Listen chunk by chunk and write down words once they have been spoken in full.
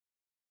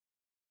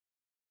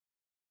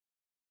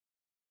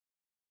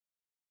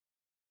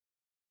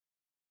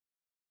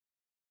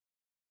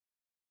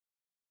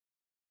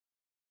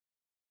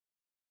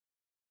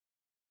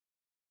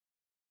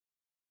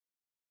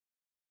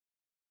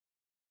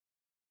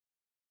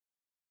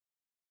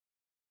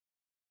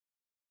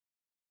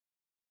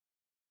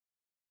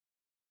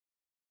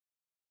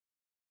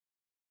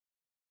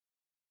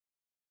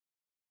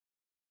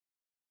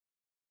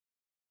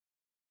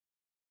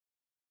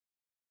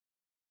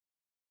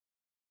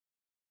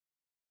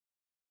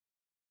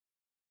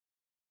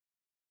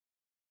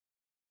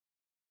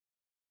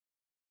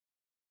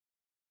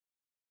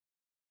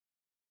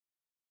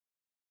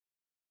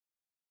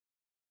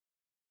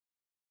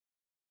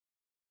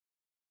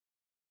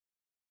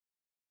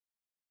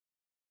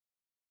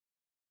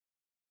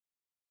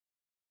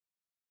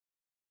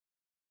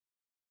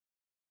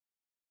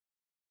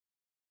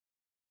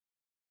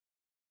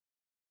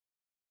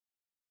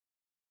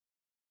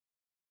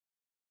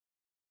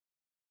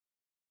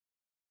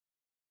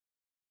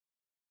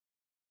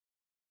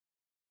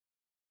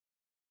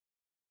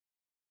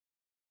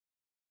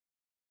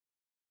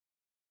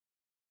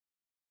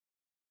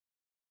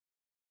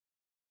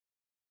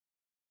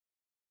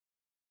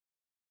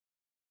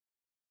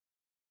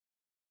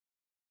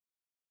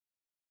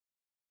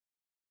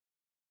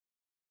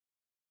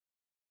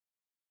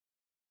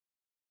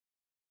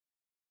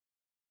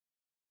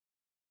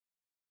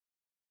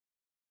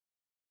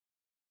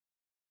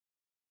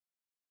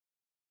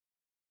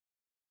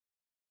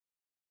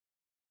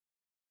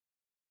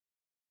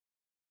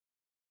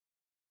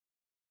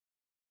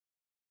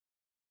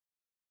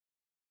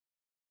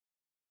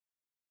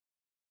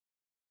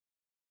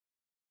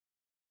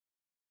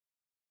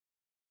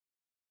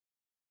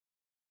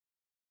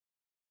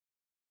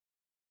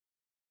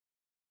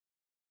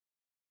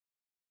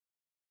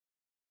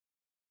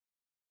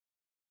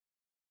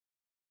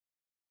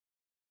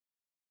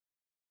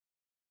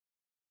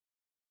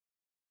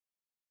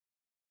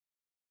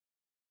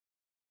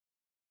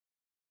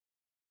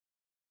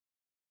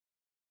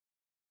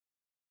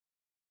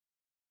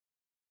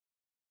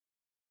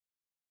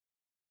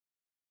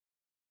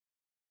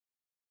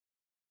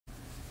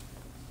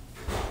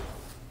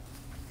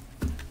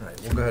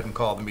We'll go ahead and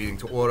call the meeting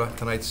to order.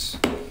 Tonight's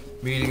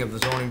meeting of the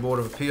Zoning Board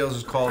of Appeals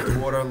is called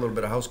to order. A little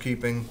bit of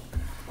housekeeping.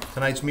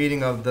 Tonight's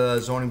meeting of the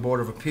Zoning Board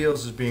of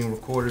Appeals is being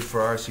recorded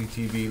for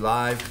RCTV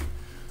Live.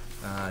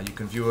 You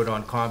can view it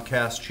on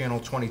Comcast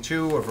Channel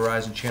 22 or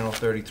Verizon Channel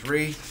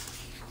 33.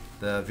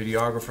 The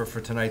videographer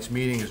for tonight's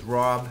meeting is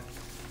Rob.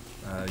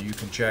 You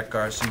can check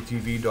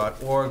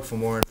rctv.org for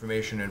more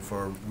information and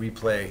for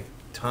replay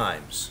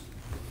times.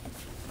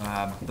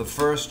 The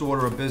first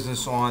order of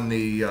business on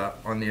the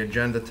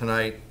agenda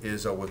tonight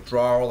is a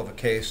withdrawal of a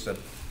case that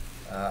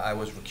I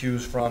was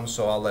recused from,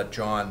 so I'll let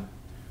John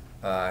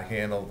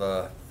handle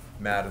the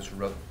matters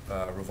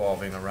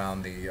revolving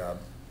around the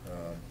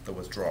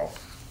withdrawal.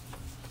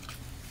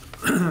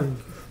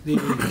 The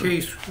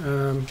case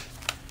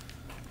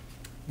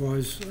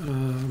was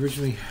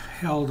originally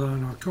held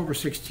on October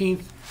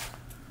 16th.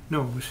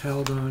 No, it was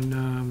held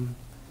on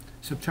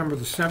September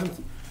the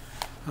 7th.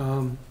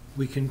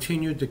 We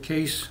continued the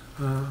case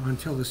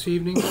until this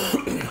evening.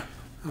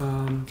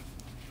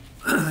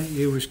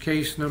 It was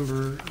case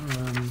number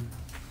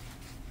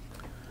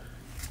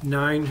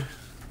 1709.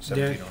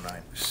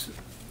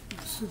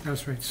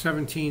 That's right,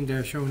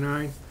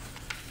 17-09.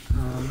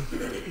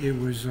 It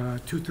was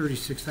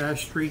 236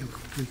 Ash Street,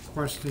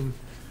 requesting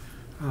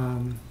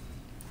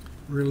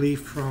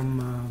relief from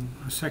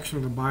a section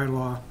of the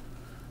bylaw.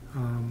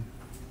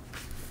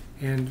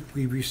 And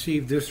we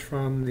received this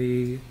from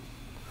the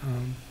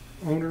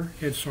owner,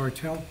 Ed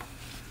Sartell,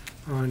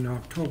 on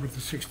October the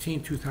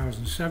 16th,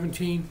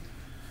 2017.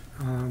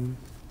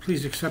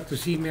 Please accept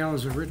this email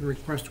as a written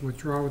request to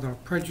withdraw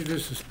without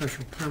prejudice a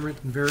special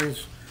permit and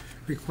variance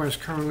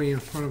request currently in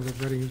front of the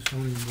Reading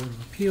Zoning Board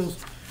of Appeals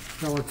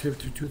relative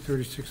to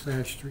 236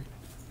 Ash Street.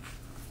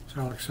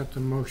 So I'll accept a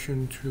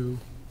motion to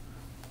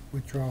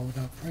withdraw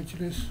without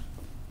prejudice.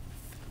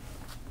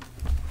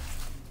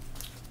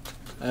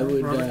 I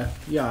would,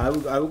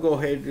 I would go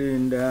ahead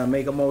and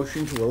make a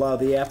motion to allow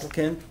the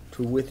applicant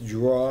to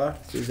withdraw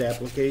his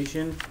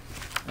application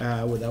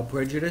without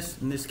prejudice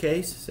in this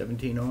case,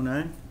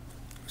 1709.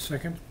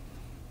 Second?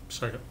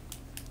 Second.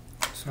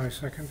 Sorry,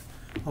 second.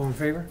 All in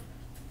favor?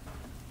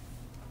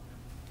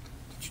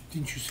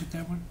 Didn't you sit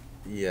that one?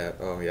 Yeah,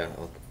 oh yeah,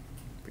 I'll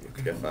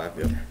get 5,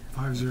 yeah.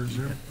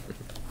 5-0-0.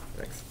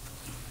 Thanks.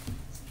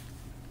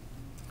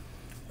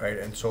 All right,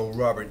 and so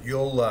Robert,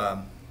 you'll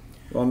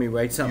Want me to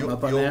write something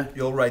up on there?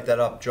 You'll write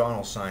that up. John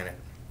will sign it.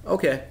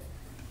 Okay.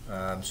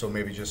 So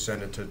maybe just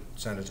send it to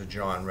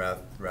John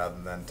rather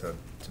than to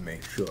me.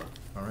 Sure.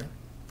 All right.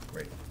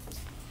 Great.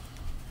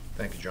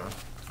 Thank you, John.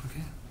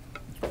 Okay.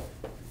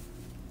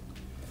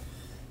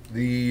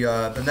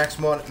 The next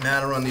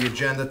matter on the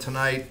agenda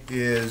tonight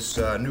is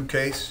a new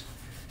case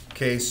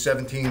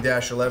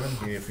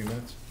 17-11. You need a few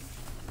minutes?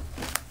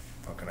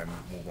 How can I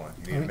move on?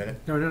 You need a minute?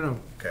 No.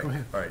 Okay. Go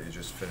ahead. All right. You're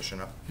just finishing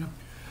up. Yeah.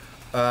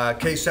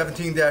 Case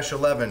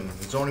 17-11,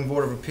 the Zoning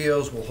Board of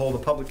Appeals will hold a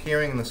public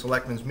hearing in the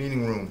Selectmen's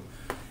Meeting Room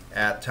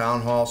at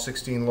Town Hall,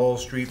 16 Lowell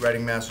Street,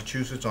 Reading,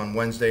 Massachusetts, on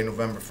Wednesday,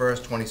 November 1st,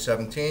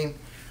 2017,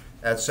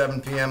 at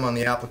 7 p.m. on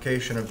the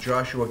application of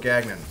Joshua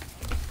Gagnon,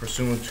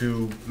 pursuant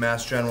to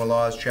Mass General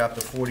Laws, Chapter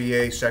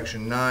 40A,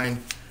 Section 9,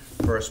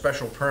 for a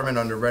special permit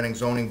under Reading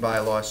Zoning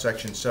Bylaw,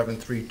 Section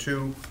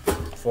 732,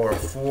 for a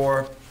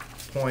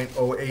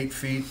 4.08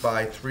 feet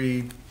by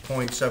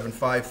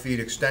 3.75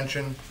 feet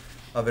extension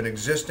of an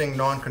existing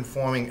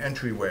non-conforming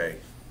entryway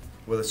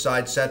with a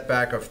side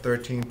setback of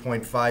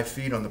 13.5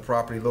 feet on the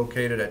property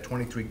located at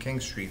 23 King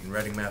Street in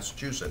Reading,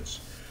 Massachusetts.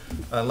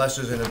 Unless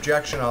there's an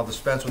objection, I'll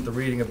dispense with the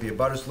reading of the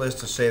abutters list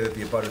to say that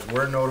the abutters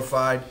were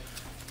notified,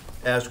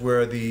 as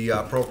were the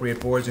appropriate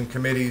boards and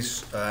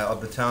committees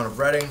of the town of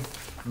Reading,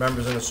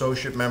 members and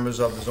associate members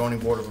of the Zoning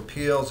Board of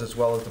Appeals, as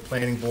well as the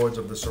planning boards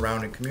of the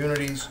surrounding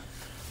communities.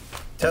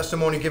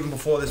 Testimony given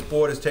before this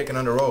board is taken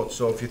under oath,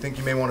 so if you think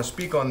you may want to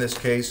speak on this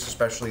case,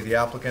 especially the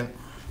applicant,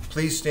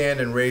 please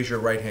stand and raise your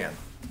right hand.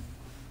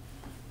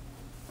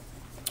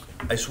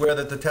 I swear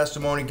that the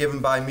testimony given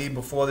by me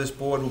before this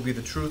board will be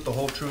the truth, the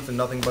whole truth, and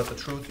nothing but the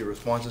truth. Your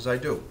response is I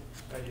do.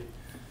 I do.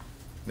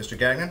 Mr.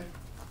 Gagnon,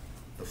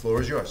 the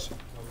floor is yours.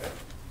 Okay.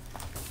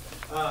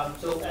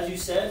 So as you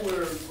said,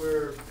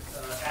 we're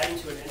adding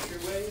to an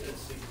entryway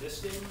that's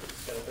existing.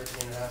 It's got a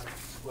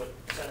 13.5-foot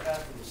setback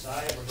from the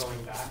side. We're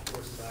going back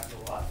towards the back of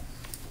the lot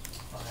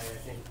by, I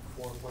think,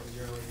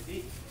 4.08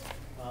 feet.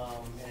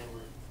 And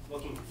we're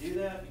looking to do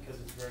that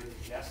because it's very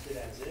congested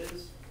as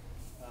is.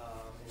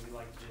 And we'd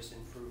like to just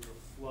improve the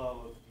flow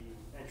of the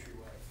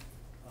entryway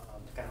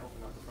to kind of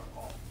open up the front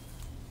hall.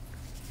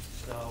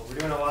 So we're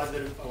doing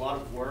a lot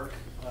of work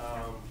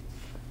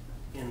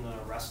in the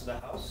rest of the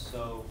house.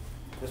 So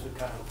this would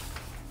kind of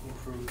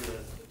improve the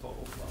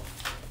total flow.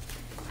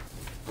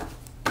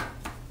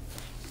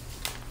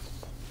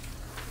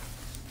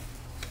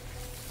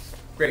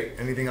 Great.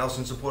 Anything else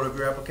in support of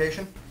your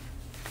application?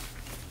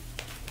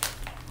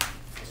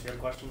 If you have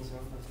questions, no,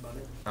 that's about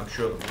it. I'm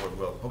sure the board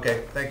will.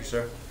 Okay, thank you,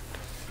 sir.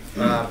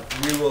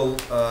 We will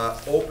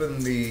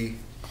open the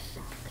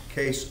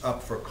case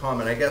up for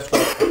comment. I guess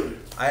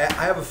I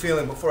have a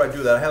feeling, before I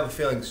do that, I have a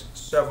feeling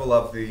several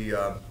of the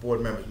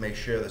board members may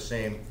share the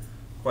same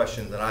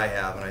question that I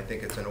have, and I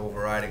think it's an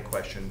overriding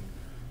question.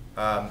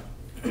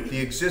 The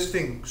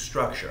existing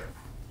structure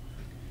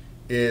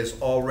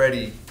is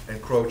already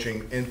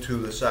encroaching into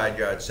the side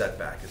yard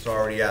setback. It's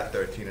already at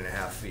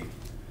 13.5 feet.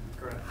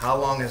 Correct. How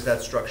long has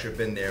that structure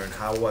been there, and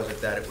how was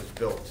it that it was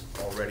built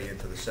already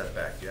into the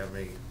setback? Do you have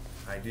any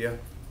idea?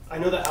 I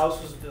know the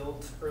house was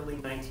built early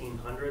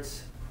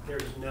 1900s.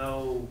 There's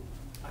no,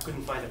 I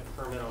couldn't find a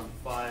permit on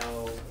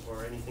file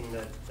or anything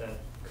that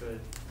could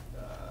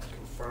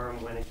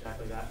confirm when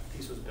exactly that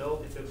piece was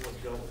built, if it was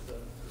built with the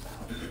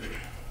house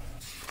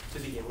to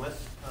begin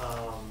with.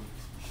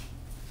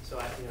 So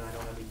I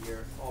don't have a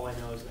year. All I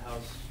know is the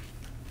house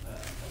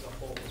as a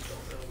whole was built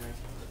early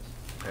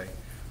 1900s. Okay.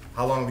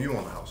 How long have you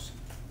owned the house?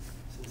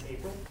 Since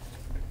April.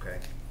 Okay.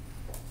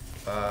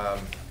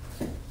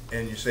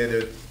 And you say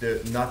that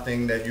there's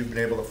nothing that you've been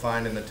able to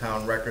find in the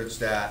town records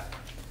that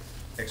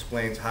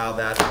explains how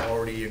that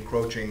already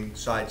encroaching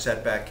side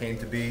setback came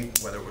to be,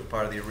 whether it was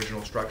part of the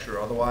original structure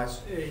or otherwise?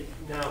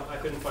 No, I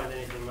couldn't find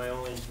anything. My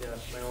only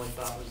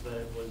thought was that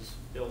it was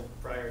built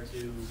prior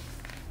to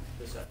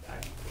the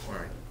setback. All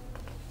right.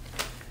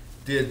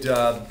 Did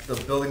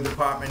the building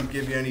department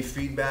give you any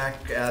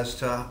feedback as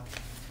to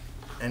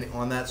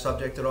on that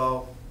subject at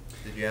all?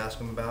 Did you ask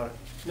them about it?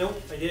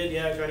 Nope, I did.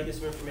 Yeah, I tried to get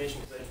some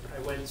information because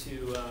I went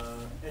to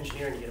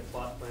engineering to get a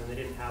plot plan. They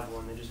didn't have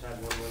one. They just had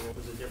one when it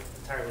was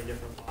entirely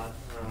different plot.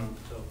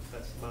 So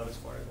that's about as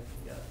far as I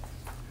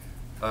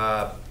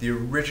can get. The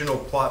original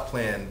plot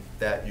plan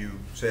that you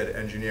said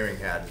engineering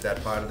had, is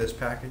that part of this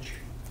package?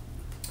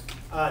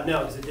 No,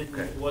 because it didn't.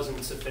 Okay. It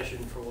wasn't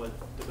sufficient for what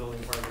the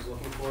building department was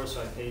looking for,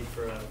 so I paid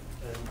for an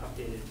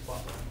updated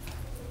plot plan.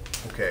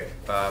 Okay.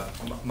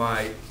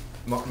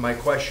 My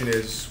question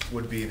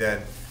would be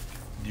then,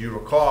 do you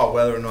recall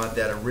whether or not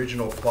that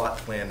original plot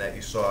plan that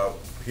you saw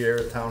here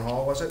at Town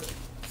Hall, was it?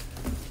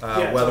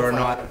 Yeah, whether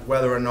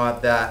or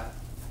not that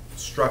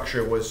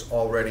structure was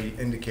already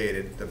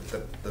indicated,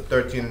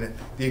 the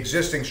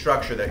existing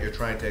structure that you're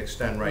trying to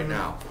extend right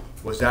now,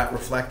 was that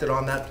reflected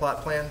on that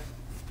plot plan?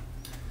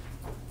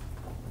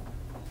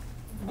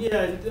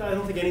 Yeah, I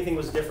don't think anything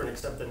was different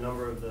except the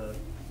number of the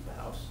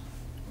house.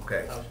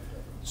 Okay. The house was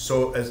different.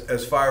 So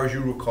as far as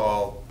you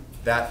recall,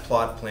 that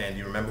plot plan, do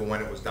you remember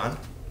when it was done?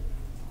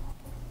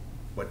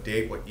 What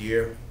date, what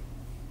year?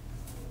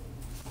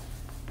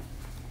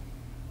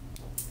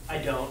 I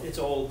don't. It's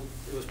old.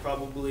 It was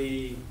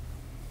probably.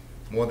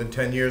 More than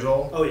 10 years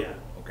old? Oh yeah.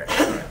 Okay,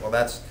 all right. Well,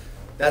 that's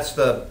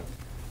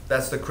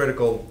the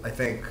critical, I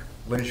think,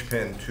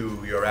 linchpin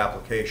to your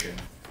application,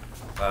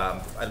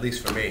 at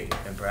least for me,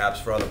 and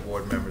perhaps for other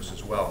board members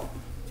as well.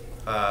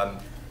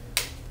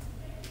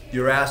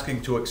 You're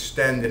asking to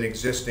extend an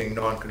existing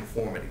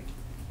nonconformity,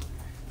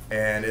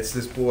 and it's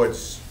this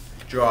board's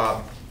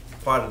job,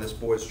 part of this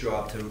board's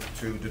job,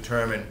 to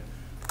determine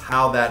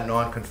how that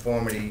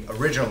nonconformity,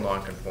 original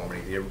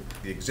nonconformity,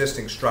 the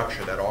existing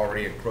structure that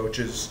already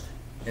encroaches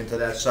into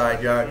that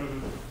side yard,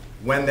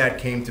 when that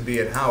came to be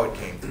and how it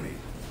came to be.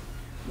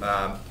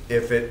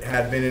 If it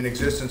had been in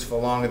existence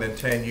for longer than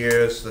 10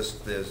 years, the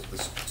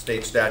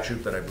state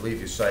statute that I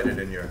believe you cited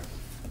in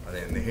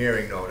the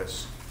hearing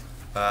notice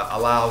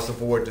allows the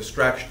board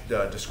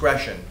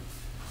discretion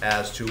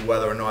as to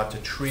whether or not to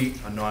treat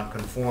a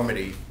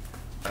nonconformity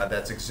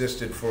that's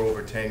existed for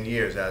over 10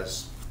 years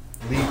as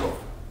legal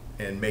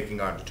in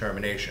making our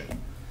determination.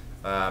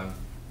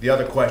 The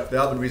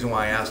other reason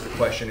why I asked the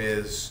question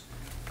is,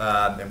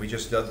 and we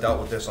just dealt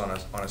with this on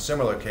a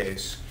similar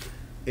case,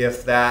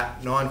 if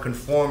that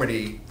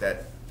nonconformity,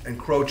 that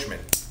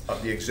encroachment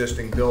of the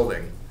existing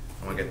building,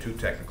 I don't want to get too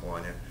technical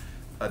on it,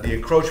 the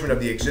encroachment of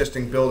the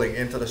existing building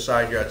into the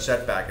side yard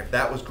setback, if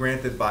that was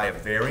granted by a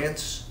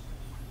variance,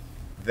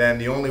 then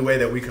the only way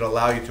that we could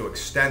allow you to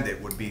extend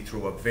it would be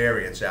through a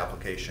variance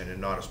application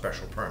and not a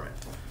special permit.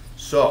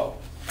 So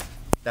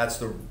that's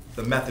the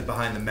method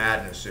behind the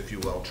madness, if you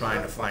will,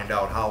 trying to find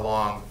out how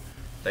long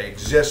the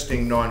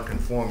existing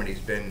nonconformity's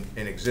been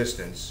in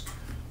existence.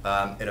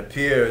 It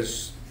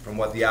appears, from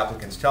what the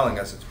applicant's telling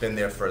us, it's been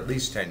there for at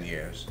least 10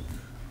 years.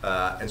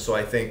 And so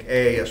I think,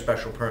 a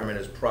special permit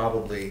is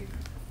probably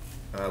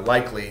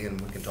likely,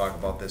 and we can talk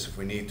about this if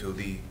we need to,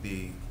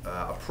 the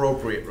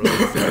appropriate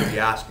relief that we'd be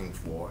asking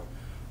for,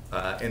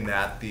 in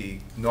that the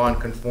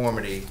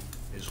nonconformity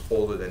is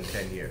older than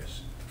 10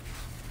 years.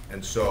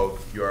 And so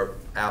your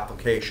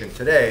application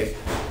today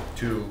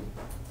to,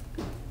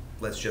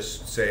 let's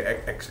just say,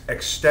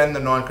 extend the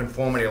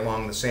nonconformity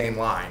along the same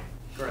line.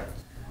 Correct.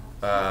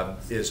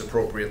 Is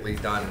appropriately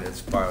done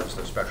as far as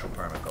the special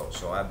permit goes.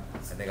 So I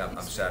think I'm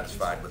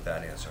satisfied with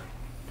that answer.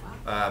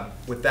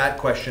 With that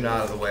question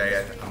out of the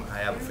way, I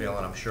have a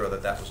feeling, I'm sure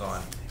that was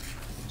on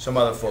some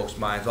other folks'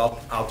 minds.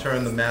 I'll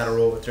turn the matter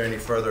over to any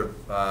further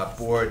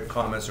board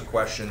comments or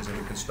questions, and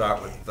we can start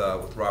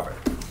with Robert.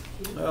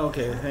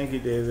 Okay, thank you,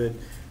 David.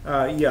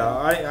 Yeah,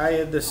 I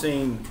had the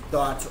same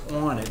thoughts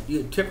on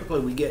it. Typically,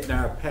 we get in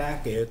our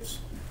packets,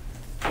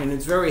 and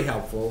it's very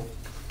helpful,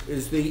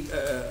 is the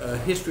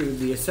history of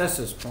the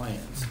assessors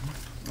plans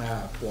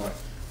for it.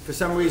 For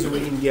some reason, we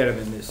didn't get them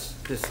in this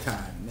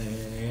time,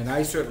 and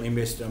I certainly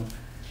missed them.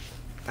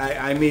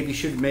 I maybe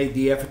should have made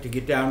the effort to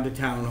get down to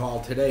town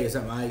hall today or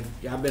something.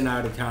 I've been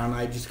out of town.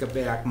 I just got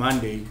back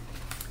Monday,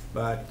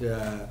 but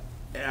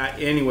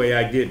anyway,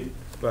 I didn't.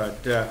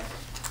 But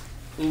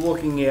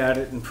looking at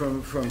it and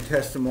from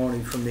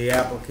testimony from the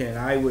applicant,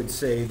 I would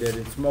say that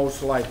it's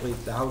most likely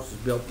if the house was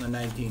built in the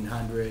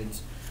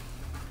 1900s,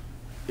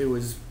 it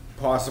was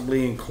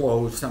possibly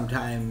enclosed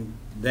sometime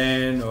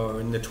then or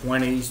in the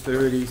 20s,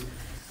 30s.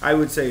 I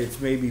would say it's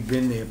maybe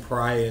been there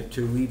prior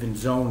to even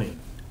zoning.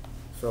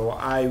 So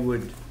I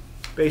would,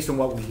 based on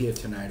what we hear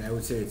tonight, I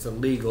would say it's a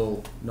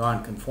legal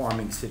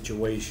non-conforming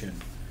situation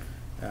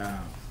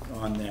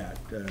on that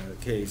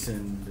case.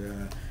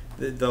 And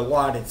the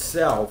lot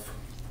itself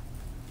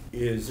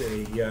is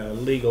a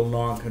legal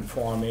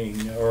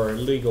non-conforming or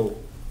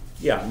legal,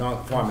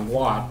 non-conforming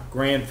lot,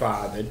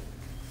 grandfathered.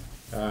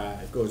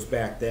 It goes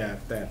back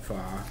that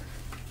far.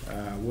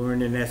 We're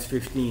in an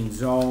S15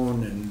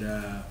 zone, and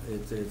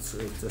it's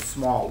a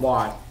small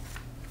lot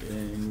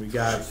in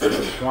regards to the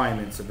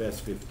requirements of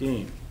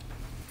S15.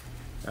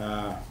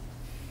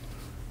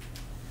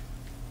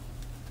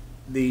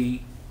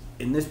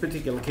 In this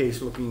particular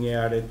case, looking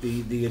at it,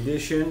 the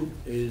addition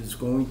is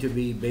going to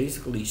be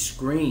basically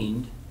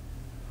screened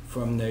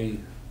from the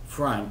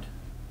front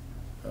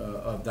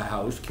of the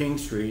house, King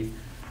Street.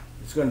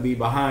 It's going to be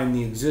behind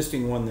the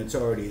existing one that's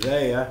already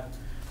there.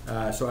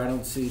 So I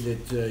don't see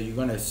that you're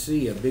going to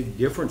see a big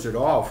difference at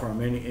all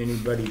from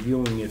anybody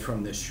viewing it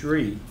from the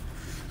street.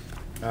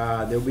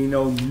 There'll be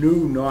no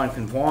new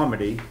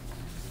nonconformity,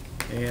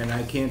 and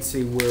I can't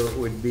see where it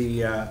would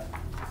be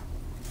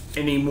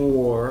any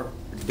more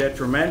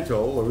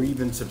detrimental or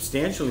even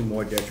substantially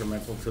more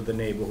detrimental to the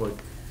neighborhood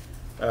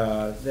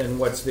than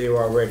what's there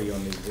already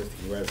on the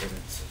existing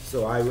residence.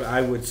 So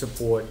I would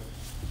support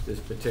this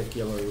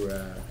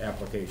particular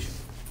application.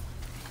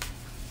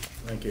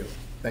 Thank you.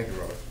 Thank you,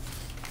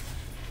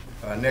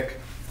 Robert. Nick?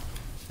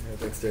 Yeah,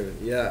 thanks, David.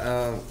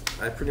 Yeah,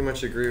 I pretty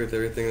much agree with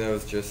everything that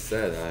was just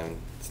said.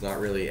 It's not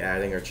really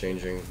adding or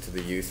changing to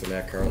the use in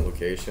that current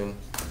location.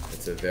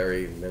 It's a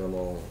very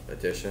minimal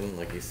addition,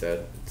 like you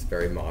said. It's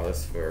very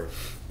modest for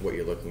what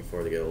you're looking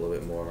for to get a little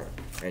bit more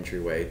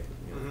entryway.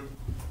 You know,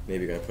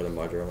 maybe you're gonna put a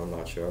mudroom, I'm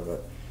not sure,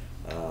 but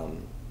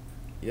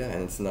yeah,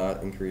 and it's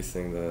not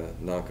increasing the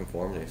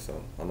non-conformity,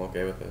 so I'm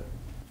okay with it.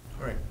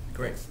 All right,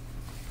 great.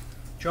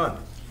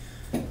 John?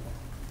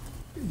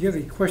 Yeah,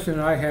 the question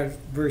I had,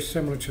 very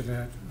similar to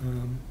that,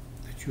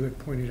 that you had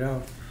pointed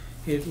out.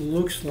 It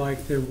looks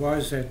like there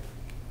was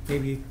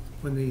maybe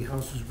when the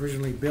house was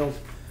originally built,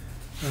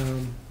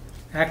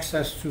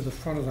 access to the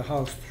front of the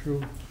house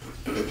through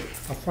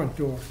a front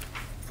door.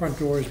 Front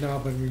door has now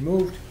been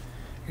removed,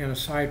 and a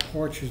side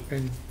porch has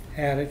been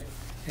added,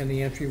 and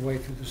the entryway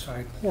through the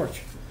side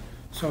porch.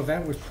 So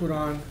that was put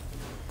on,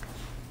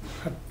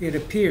 it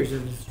appears,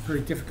 and it's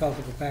very difficult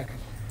to go back and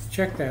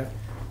check that,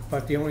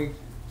 but the only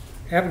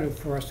avenue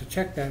for us to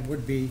check that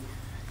would be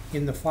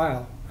in the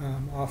file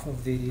off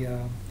of the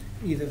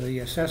either the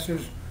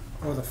assessors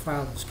or the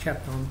file that's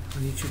kept on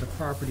each of the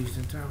properties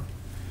in town.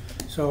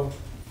 So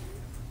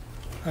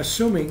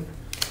assuming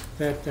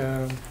that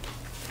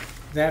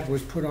that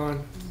was put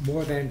on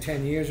more than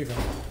 10 years ago,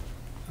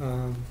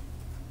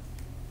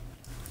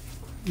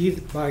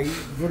 either by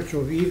virtue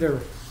of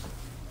either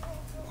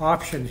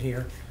option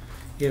here,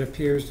 it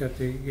appears that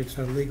it's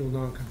a legal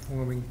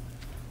non-conforming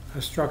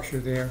structure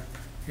there,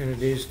 and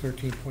it is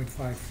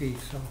 13.5 feet,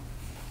 so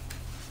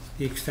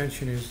the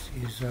extension is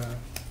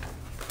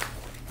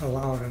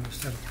allowed under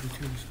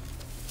 732.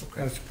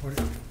 Okay. I support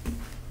it.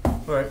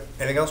 All right,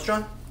 anything else,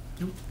 John?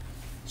 Nope.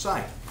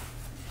 Si?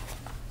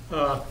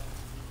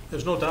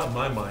 There's no doubt in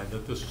my mind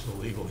that this is a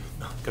legally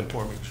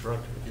non-conforming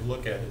structure. If you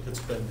look at it, it's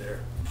been there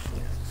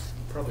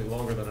probably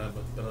longer than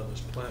I've been on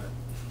this planet.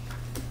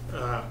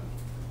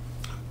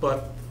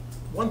 But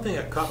one thing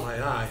that caught my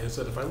eye is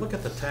that if I look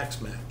at the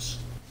tax maps,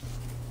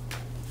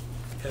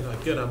 and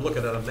again, I'm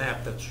looking at a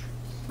map that's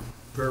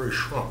very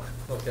shrunk,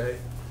 okay?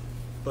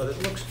 But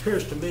it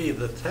appears to me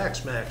the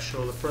tax maps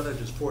show the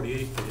frontage is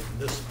 48 feet, and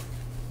this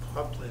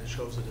plot plan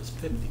shows it as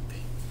 50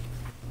 feet.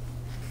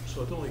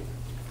 So the only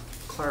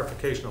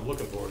clarification I'm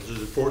looking for is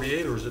it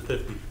 48 or is it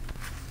 50?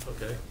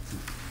 Okay?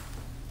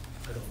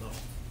 I don't know.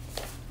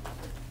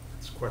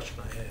 That's a question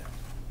I have.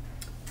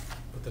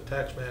 But the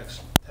tax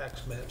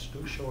maps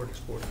do show it as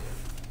 48.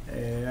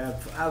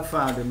 I've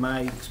found in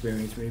my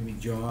experience, maybe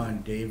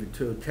John, David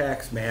too,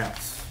 tax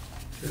maps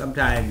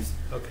sometimes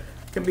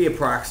can be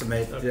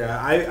approximate. Okay.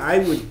 I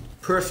would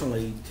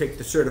personally take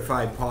the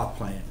certified plot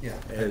plan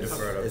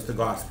as the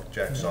gospel.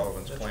 Jack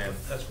Sullivan's plan.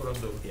 That's what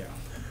I'm doing.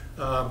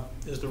 Yeah.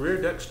 Is the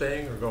rear deck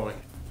staying or going?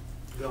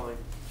 Going.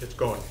 It's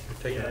going. You're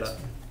taking it up.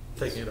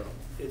 Taking it up.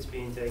 It's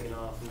being taken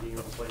off and being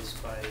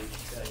replaced by,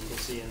 you can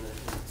see in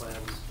the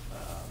plans,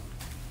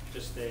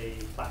 just a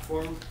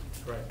platform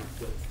Right.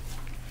 with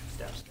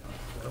steps down.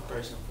 So Okay.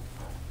 very simple.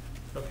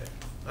 Okay.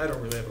 I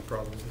don't really have a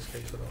problem in this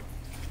case at all.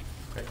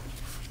 Okay,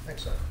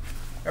 thanks, Si.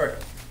 Eric?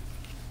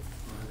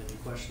 Any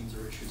questions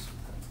or issues?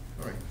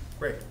 All right,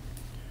 great.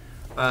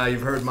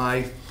 You've heard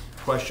my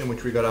question,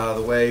 which we got out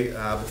of the way.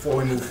 Before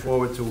we move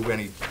forward to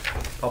any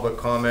public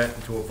comment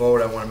into a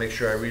vote, I want to make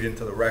sure I read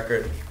into the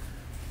record.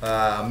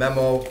 A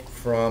memo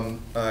from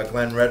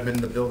Glenn Redmond,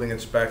 the building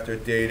inspector,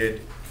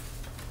 dated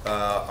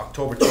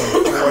October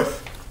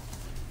 24th,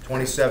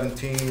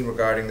 2017,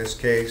 regarding this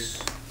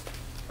case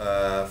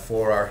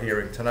for our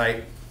hearing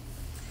tonight.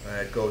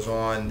 It goes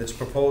on, this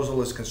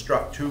proposal is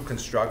to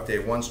construct a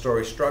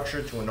one-story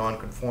structure to a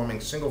non-conforming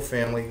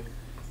single-family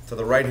to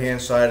the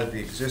right-hand side of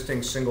the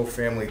existing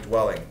single-family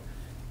dwelling.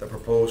 The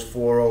proposed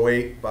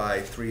 408 by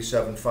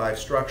 375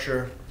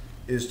 structure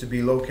is to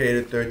be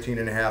located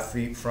 13.5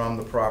 feet from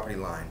the property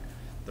line.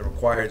 The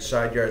required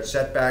side yard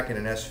setback in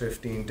an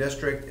S15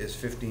 district is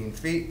 15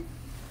 feet.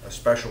 A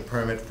special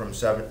permit from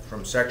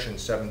section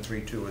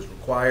 732 is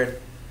required.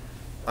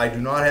 I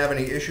do not have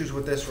any issues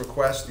with this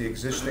request. The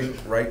existing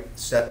right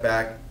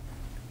setback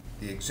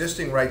is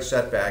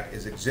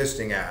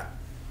existing at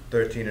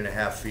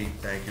 13.5 feet.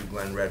 Thank you,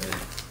 Glenn Redmond,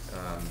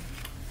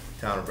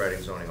 Town of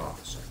Reading zoning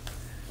officer.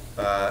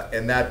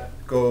 And that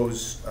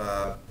goes,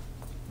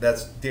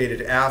 that's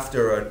dated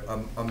after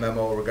a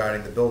memo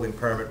regarding the building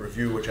permit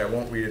review, which I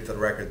won't read into the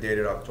record,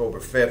 dated October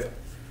 5th,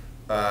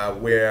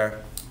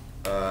 where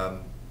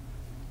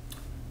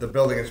the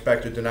building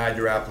inspector denied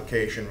your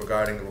application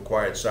regarding the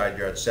required side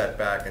yard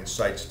setback and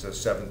cites to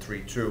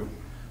 732,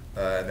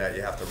 and that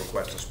you have to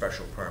request a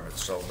special permit.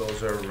 So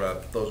those are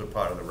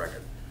part of the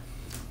record.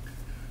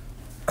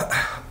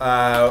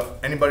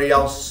 Anybody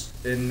else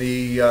in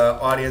the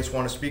audience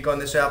want to speak on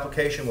this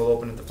application? We'll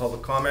open it to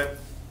public comment.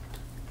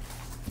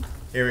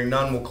 Hearing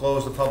none, we'll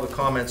close the public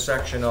comment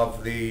section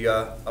of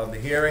the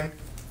hearing.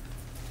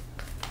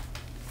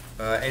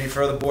 Any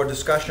further board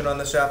discussion on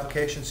this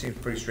application? Seems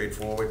pretty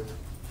straightforward.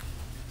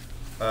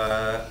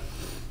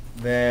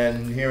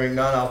 Then hearing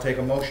none, I'll take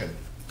a motion.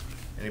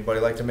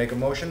 Anybody like to make a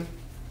motion?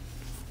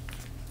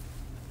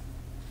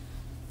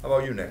 How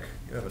about you, Nick?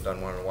 You haven't done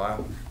one in a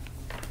while.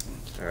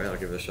 All right, I'll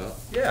give it a shot.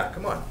 Yeah,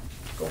 come on,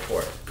 go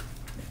for it.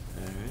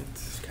 All right.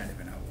 It's kind of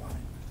an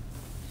outline.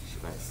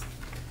 Nice.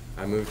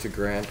 I move to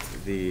grant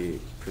the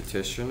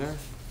petitioner,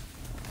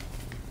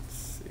 let's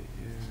see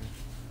here,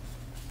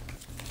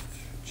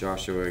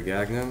 Joshua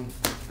Gagnon,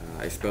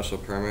 a special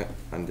permit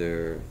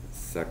under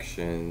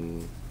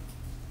section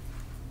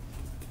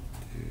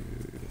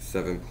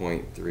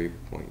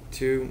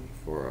 7.3.2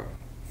 for a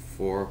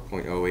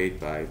 4.08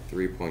 by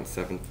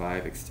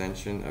 3.75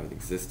 extension of the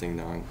existing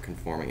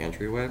non-conforming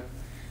entryway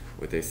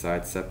with a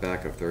side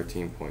setback of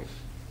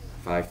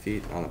 13.5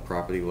 feet on a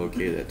property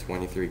located at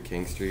 23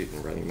 King Street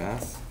in Reading,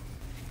 Mass.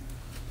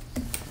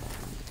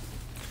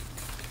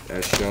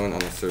 As shown on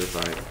the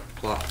certified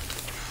plot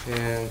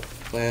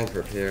plan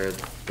prepared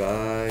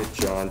by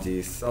John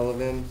D.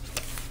 Sullivan,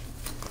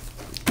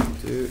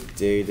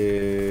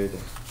 dated,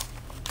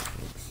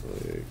 looks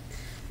like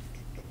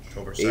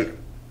October 2nd.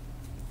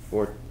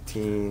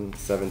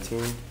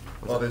 14/17.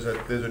 Well, there's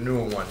a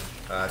newer one,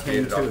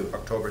 dated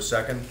October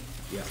 2nd.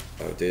 Yeah.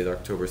 Oh, dated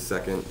October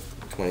 2nd,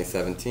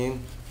 2017,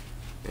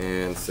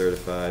 and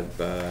certified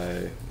by,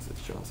 is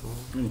it John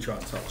Sullivan? John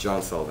Sullivan.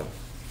 John Sullivan.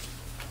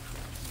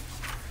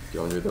 Do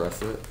you want to do the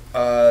rest of it?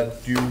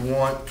 Do you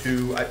want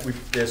to,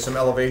 there's some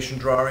elevation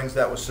drawings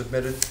that was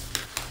submitted,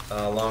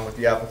 along with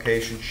the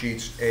application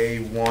sheets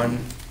A1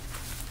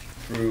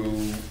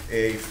 through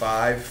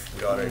A5.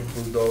 We ought to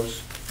include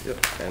those.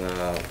 Yep. And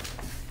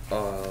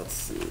let's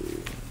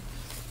see.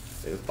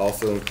 It's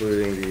also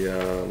including the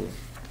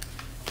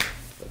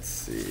let's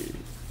see,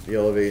 the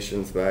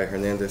elevations by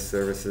Hernandez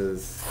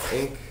Services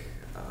Inc.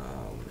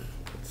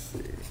 Let's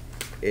see,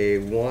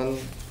 A1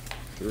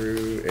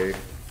 through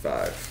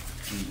A5.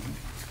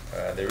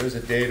 There is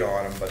a date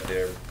on them, but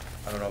I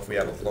don't know if we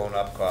have a blown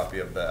up copy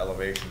of the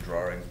elevation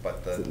drawings,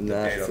 but the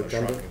date on the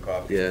shrunken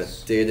copy Yeah,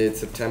 is... dated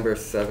September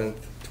 7th,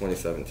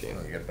 2017.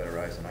 Oh, you got better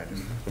eyes than I do.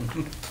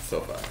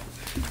 So far.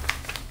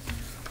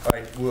 All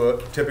right,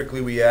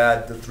 typically we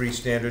add the 3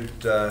 standard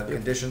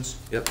conditions.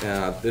 Yep,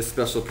 this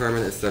special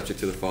permit is subject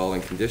to the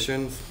following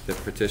conditions. The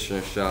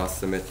petitioner shall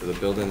submit to the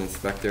building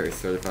inspector a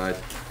certified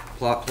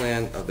plot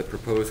plan of the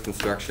proposed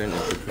construction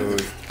and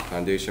proposed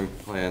foundation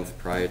plans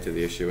prior to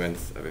the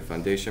issuance of a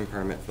foundation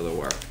permit for the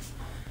work.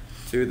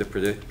 2, the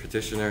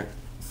petitioner's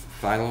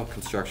final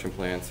construction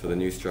plans for the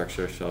new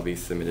structure shall be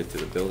submitted to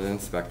the building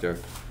inspector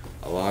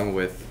along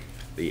with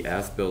the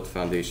as-built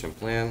foundation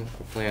plan,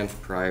 plans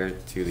prior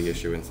to the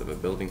issuance of a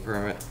building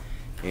permit,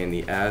 and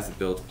the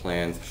as-built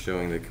plans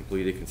showing the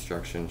completed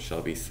construction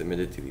shall be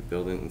submitted to the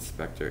building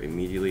inspector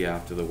immediately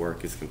after the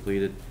work is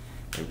completed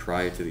and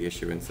prior to the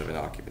issuance of an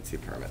occupancy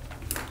permit.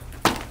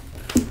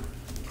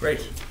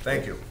 Great,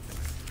 thank you.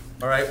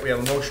 All right, we have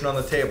a motion on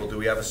the table. Do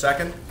we have a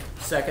second?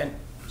 Second.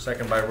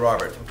 Second by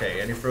Robert. Okay,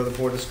 any further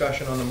board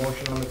discussion on the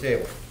motion on the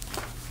table?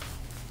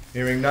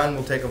 Hearing none,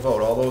 we'll take a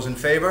vote. All those in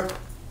favor?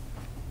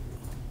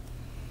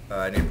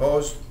 Any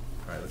opposed?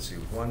 All right, let's see,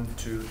 1,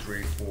 2,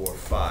 3, 4,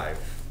 5.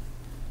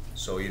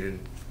 So you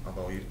didn't,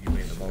 although you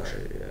made the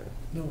motion. Yeah.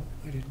 No,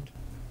 I didn't.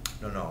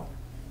 No,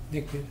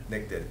 Nick did.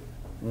 Nick did.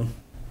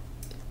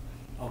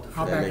 I'll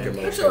defer. I'll Can I back make a up.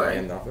 motion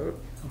and not vote?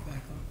 I'll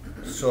back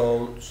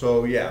up.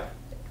 So yeah.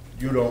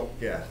 You don't,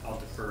 yeah. I'll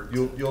defer.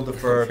 You'll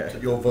defer,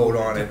 you'll vote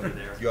on it.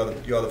 There.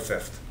 You're the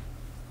fifth.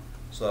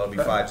 So that'll be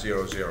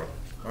 5-0-0.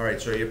 All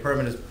right, sir, your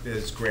permit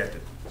is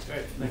granted.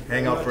 Great. Thank you Hang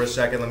very out much. for a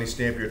second, let me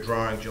stamp your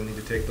drawings. You'll need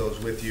to take those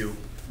with you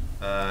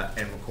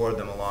and record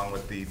them along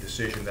with the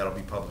decision that'll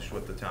be published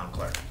with the town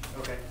clerk.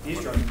 Okay,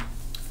 these drawings.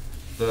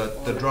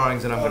 The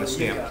drawings that I'm gonna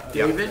stamp.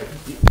 Yeah. David,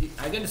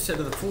 I got a set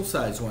of the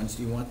full-size ones.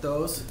 Do you want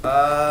those?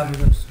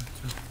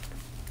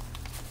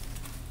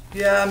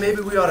 Yeah,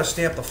 maybe we ought to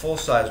stamp the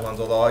full-size ones,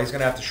 although he's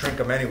gonna have to shrink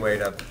them anyway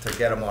to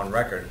get them on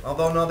record.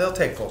 Although, no, they'll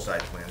take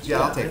full-size plans. Yeah,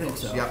 I'll I take think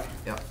those. so.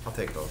 Yep, I'll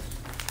take those.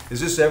 Is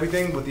this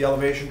everything with the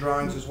elevation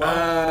drawings as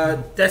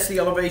well? That's the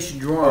elevation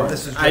drawing. Oh,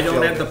 this is just I don't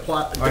the have the elevation.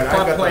 plot, the All right,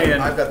 plot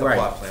plan. I've got the right.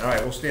 plot plan. All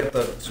right, we'll stamp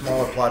the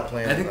smaller plot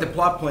plan. I think the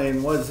plot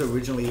plan was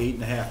originally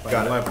 8.5 by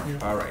Got 11.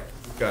 it. All right,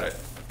 got it.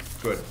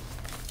 Good.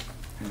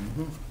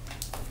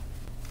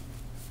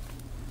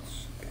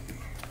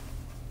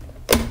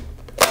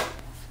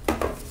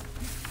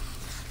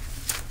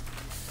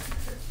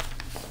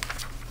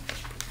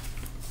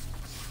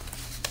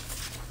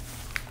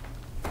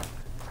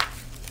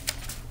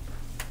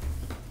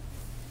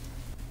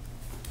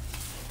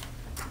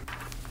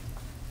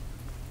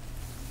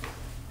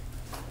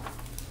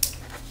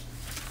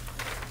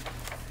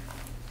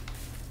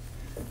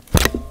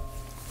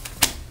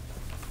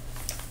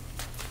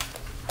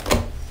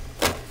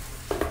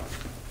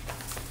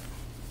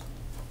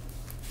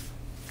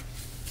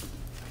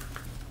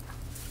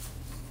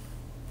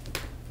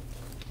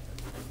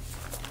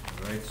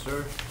 All right,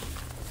 sir.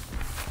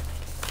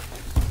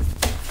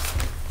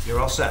 You're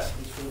all set.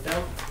 These go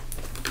down.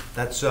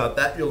 That's, that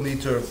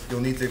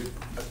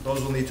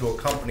those will need to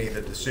accompany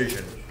the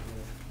decision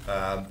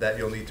that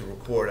you'll need to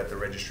record at the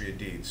Registry of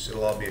Deeds.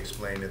 It'll all be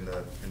explained in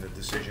the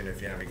decision.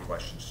 If you have any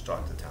questions,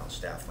 talk to town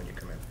staff when you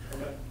come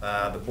in.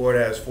 Okay. The board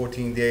has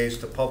 14 days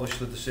to publish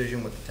the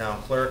decision with the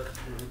town clerk.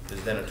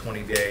 There's then a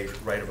 20-day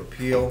right of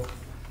appeal,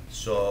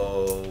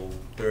 so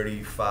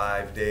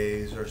 35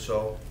 days or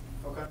so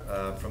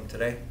Okay. from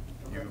today.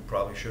 You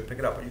probably should pick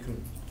it up, but you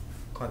can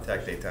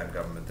contact daytime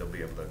government. They'll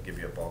be able to give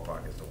you a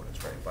ballpark as to when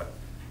it's ready, but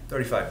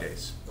 35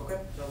 days. Okay,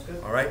 sounds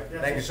good. All right?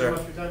 Yeah, Thank you, thanks so sir.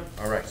 much for your time.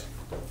 All right.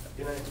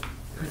 Good night.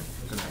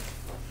 Good night.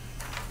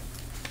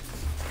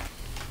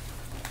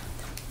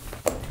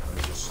 Let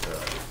me just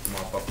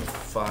mop up the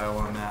file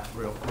on that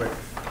real quick.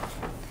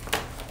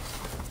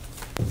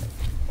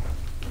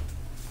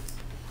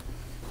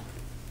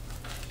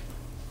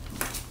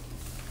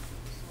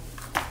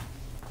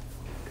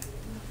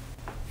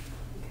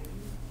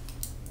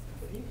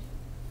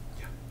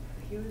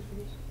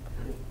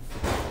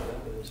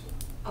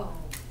 Oh.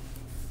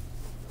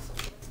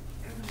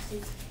 Everyone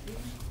sees it.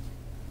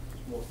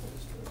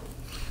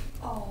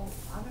 Oh,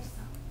 other stuff.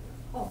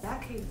 Oh,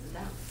 that cave is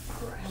down.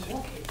 And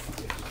more caves.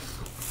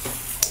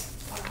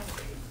 What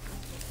other caves?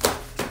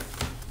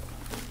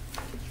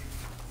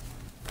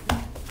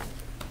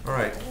 All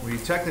right, we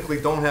technically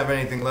don't have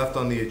anything left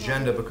on the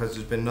agenda because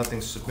there's been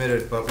nothing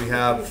submitted, but we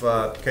have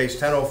case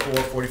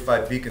 1004,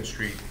 45 Beacon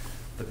Street,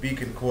 the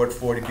Beacon Court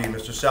 40B.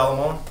 Mr.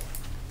 Salamone?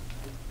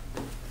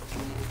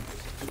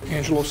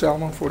 Angelo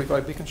Salmon,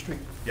 45 Beacon Street.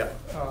 Yeah.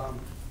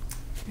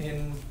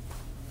 In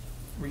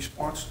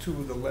response to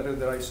the letter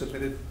that I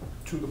submitted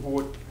to the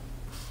board,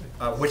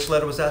 Which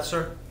letter was that,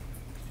 sir?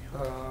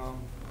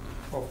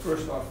 well,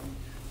 first off,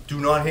 Do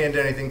not hand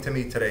anything to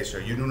me today, sir.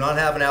 You do not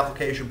have an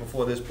application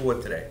before this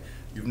board today.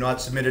 You've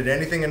not submitted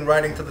anything in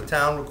writing to the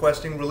town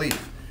requesting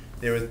relief.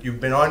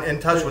 You've been in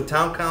touch with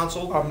town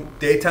council,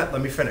 daytime,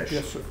 let me finish.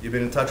 Yes, sir. You've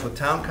been in touch with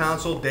town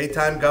council,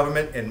 daytime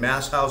government, and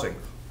mass housing.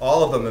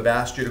 All of them have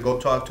asked you to go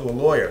talk to a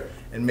lawyer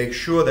and make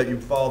sure that you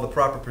follow the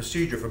proper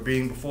procedure for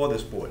being before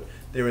this board.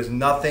 There is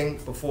nothing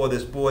before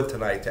this board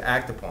tonight to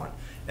act upon.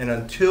 And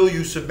until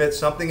you submit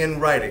something in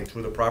writing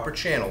through the proper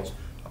channels,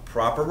 a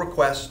proper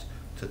request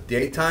to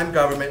daytime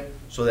government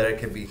so that it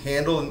can be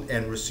handled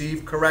and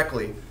received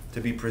correctly to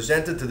be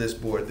presented to this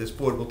board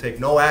will take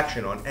no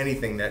action on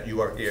anything that you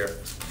are here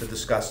to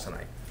discuss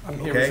tonight. I'm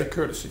here as a Okay?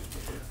 courtesy.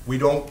 We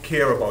don't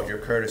care about your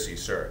courtesy,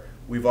 sir.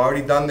 We've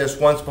already done this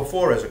once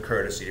before as a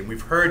courtesy, and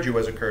we've heard you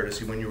as a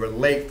courtesy when you were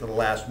late to the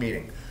last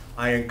meeting.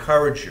 I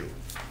encourage you,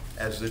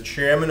 as the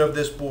chairman of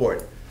this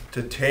board,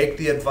 to take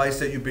the advice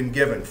that you've been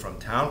given from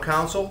town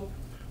council,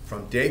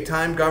 from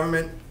daytime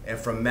government, and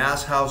from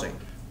mass housing.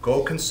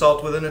 Go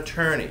consult with an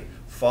attorney,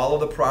 follow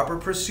the proper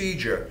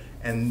procedure,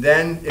 and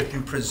then if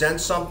you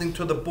present something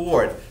to the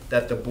board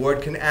that the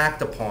board can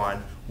act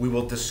upon, we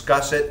will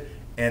discuss it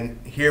and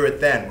hear it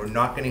then. We're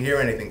not gonna hear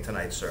anything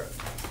tonight, sir.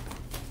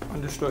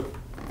 Understood.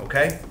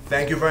 Okay?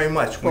 Thank you very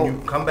much. When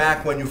you come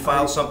back, when you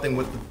file something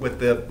with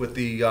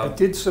the, I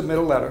did submit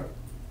a letter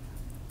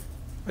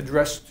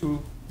addressed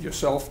to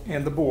yourself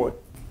and the board.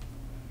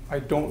 I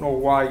don't know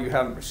why you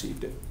haven't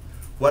received it.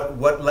 what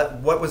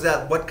was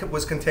that, what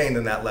was contained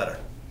in that letter?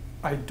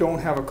 I don't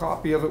have a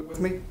copy of it with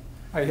me.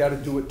 I had to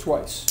do it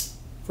twice.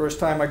 First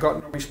time I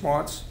got no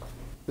response.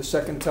 The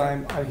second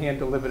time I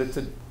hand-delivered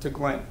it to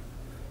Glenn.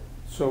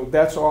 So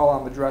that's all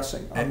I'm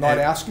addressing. I'm not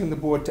And- asking the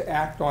board to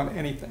act on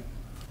anything.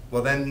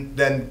 Well,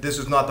 then this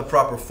is not the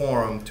proper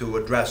forum to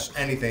address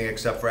anything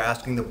except for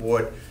asking the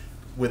board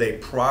with a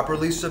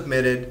properly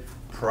submitted,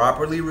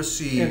 properly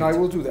received And I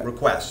will do that.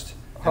 request.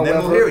 And then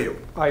we'll hear you.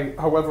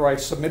 However, I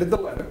submitted the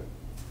letter.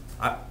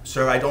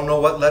 Sir, I don't know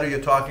what letter you're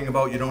talking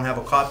about. You don't have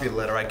a copy of the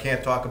letter. I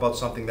can't talk about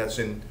something that's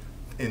in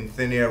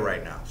thin air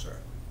right now, sir.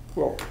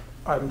 Well,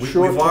 I'm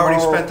sure We've already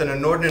tomorrow- spent an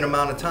inordinate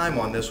amount of time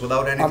on this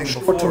without anything I'm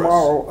before sure us.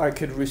 tomorrow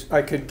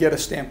I could get a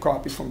stamped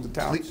copy from the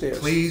downstairs.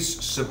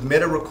 Please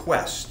submit a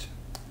request.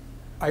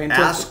 I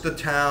intend Ask the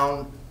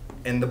town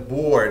and the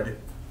board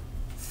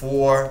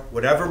for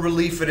whatever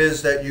relief it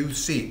is that you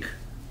seek,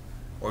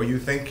 or you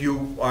think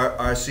you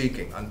are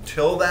seeking.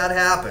 Until that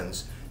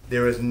happens,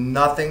 there is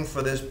nothing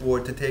for this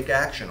board to take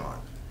action on.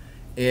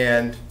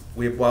 And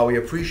while we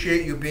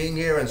appreciate you being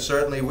here, and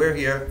certainly we're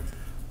here,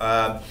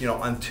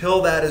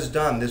 until that is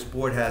done, this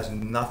board has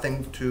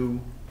nothing to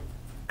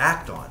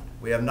act on.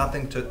 We have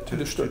nothing to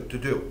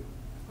do.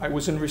 I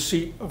was in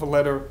receipt of a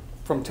letter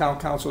from town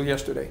council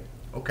yesterday.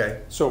 Okay,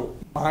 So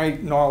my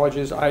knowledge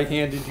is I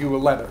handed you a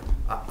letter.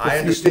 I If you didn't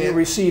understand.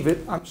 receive it,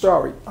 I'm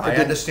sorry. I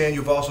didn't. understand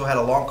you've also had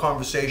a long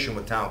conversation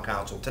with town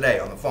council today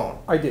on the phone.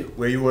 I did.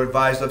 Where you were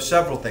advised of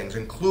several things,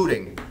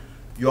 including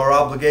your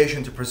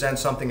obligation to present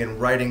something in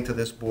writing to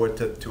this board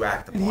to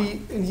act And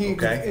upon.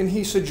 Okay? and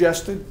he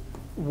suggested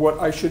what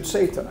I should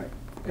say tonight,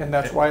 and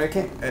that's why I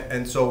came.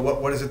 And so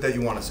what is it that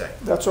you want to say?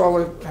 That's all.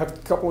 I have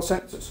a couple of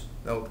sentences.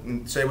 No,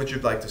 say what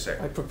you'd like to say.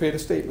 I prepared a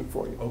statement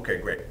for you. Okay,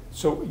 great.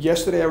 So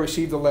yesterday I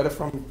received a letter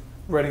from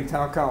Reading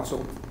Town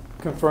Council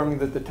confirming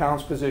that the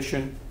town's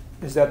position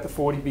is that the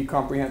 40B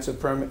comprehensive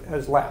permit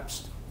has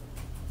lapsed.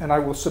 And I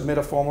will submit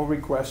a formal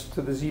request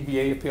to the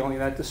ZBA appealing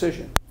that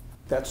decision.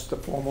 That's the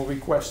formal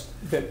request.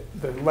 That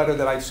the letter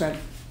that I sent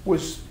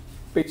was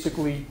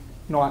basically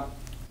not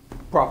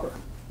proper.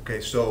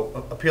 Okay,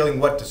 so appealing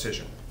what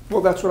decision?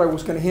 Well, that's what I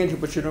was gonna hand you,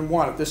 but you didn't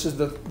want it. This is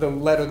the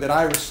letter that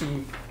I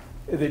received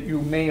that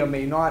you may or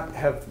may not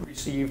have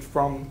received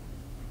from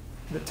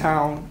the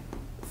town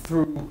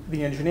through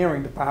the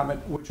engineering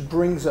department, which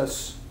brings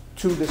us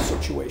to this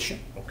situation.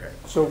 Okay.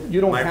 So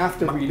you don't My- have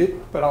to my- read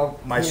it, but I'll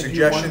My hand you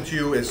suggestion one. to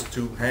you is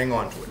to hang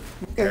on to it,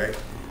 Okay.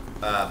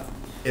 okay?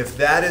 If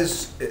that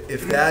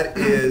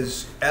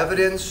is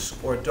evidence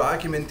or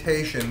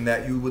documentation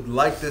that you would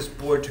like this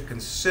board to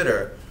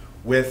consider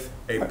with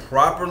a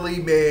properly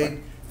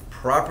made,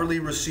 properly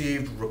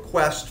received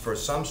request for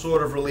some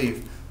sort of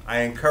relief,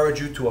 I encourage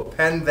you to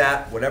append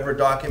that, whatever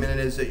document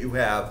it is that you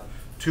have,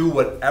 to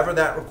whatever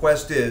that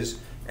request is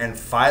and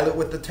file it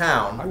with the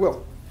town. I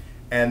will.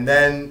 And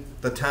then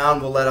the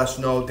town will let us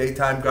know,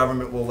 daytime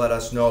government will let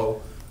us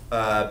know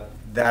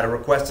that a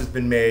request has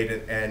been made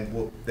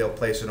and they'll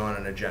place it on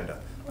an agenda.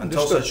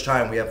 Until Understood. such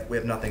time, we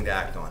have nothing to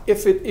act on.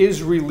 If it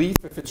is relief,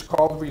 if it's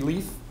called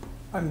relief,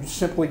 I'm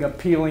simply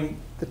appealing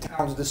the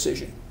town's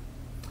decision.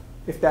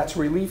 If that's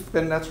relief,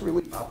 then that's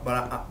relief.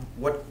 But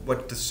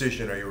what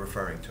decision are you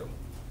referring to?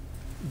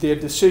 Their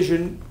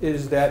decision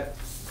is that,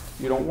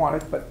 you don't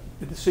want it, but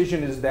the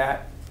decision is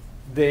that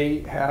they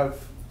have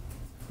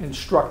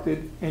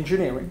instructed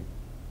engineering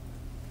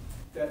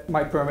that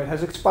my permit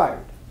has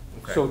expired.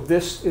 Okay. So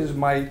this is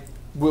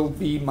will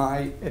be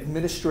my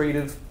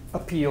administrative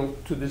appeal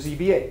to the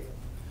ZBA.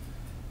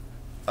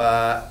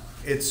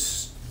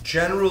 It's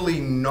generally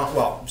not,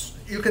 well,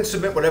 you can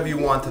submit whatever you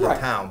want to the Right.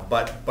 town,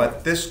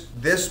 but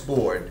this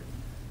board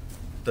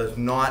does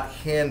not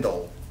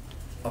handle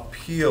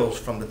appeals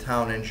from the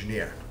town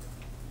engineer.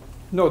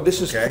 No,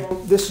 this is, Okay.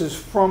 this is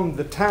from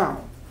the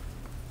town.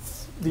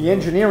 The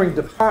engineering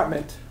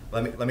department,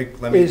 Let me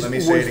Is- say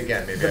was it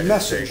again, maybe the I didn't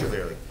say it messenger.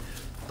 clearly.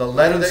 The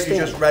letter that you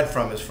understand. just read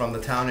from is from the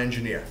town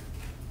engineer.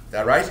 Is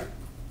that right?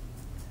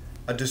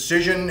 A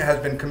decision has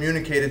been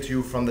communicated to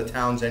you from the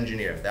town's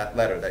engineer, that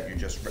letter that you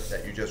just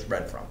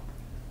read from,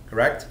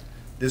 correct?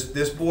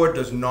 This board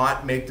does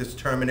not make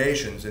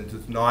determinations and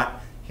does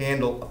not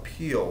handle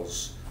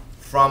appeals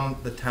from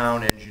the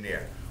town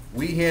engineer.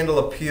 We handle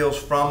appeals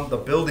from the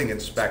building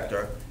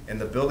inspector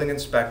and the building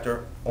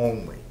inspector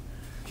only.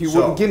 he So-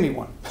 wouldn't give me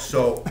one.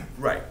 So,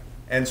 right,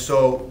 and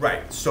so,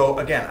 right, so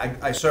again,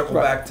 I circle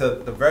Right. back to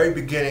the very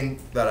beginning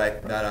that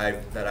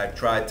I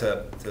tried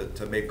to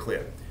make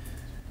clear.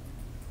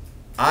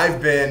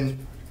 I've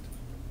been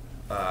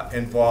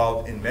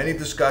involved in many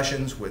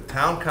discussions with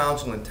town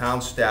council and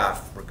town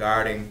staff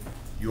regarding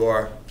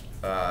your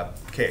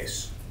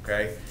case,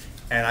 okay?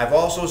 And I've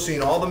also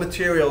seen all the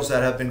materials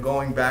that have been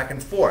going back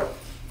and forth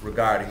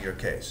regarding your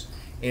case.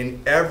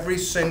 In every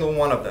single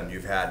one of them,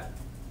 you've had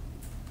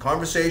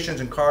conversations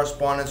and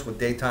correspondence with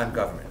daytime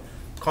government.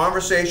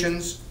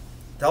 Conversations,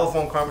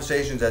 telephone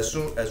conversations as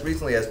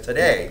recently as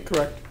today.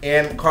 Correct.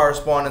 And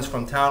correspondence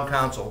from town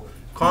council.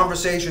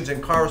 Conversations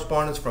and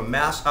correspondence from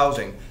Mass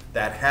Housing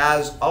that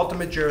has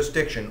ultimate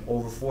jurisdiction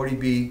over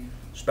 40B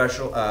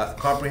special,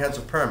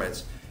 comprehensive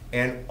permits.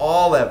 And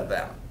all of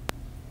them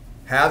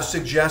have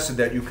suggested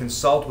that you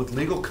consult with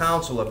legal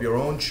counsel of your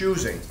own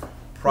choosing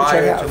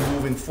prior to have.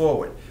 moving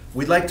forward.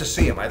 We'd like to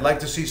see them. I'd like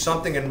to see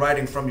something in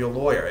writing from your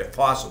lawyer, if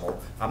possible.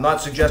 I'm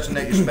not suggesting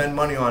that you spend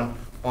money on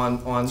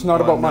It's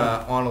not about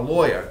money. on a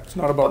lawyer. It's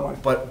not about money.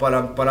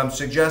 But I'm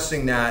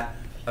suggesting that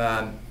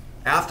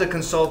after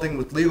consulting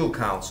with legal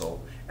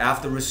counsel,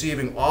 after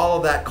receiving all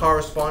of that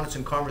correspondence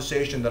and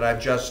conversation that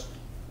I've just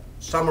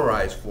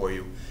summarized for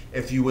you,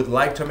 if you would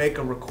like to make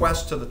a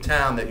request to the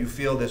town that you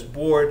feel this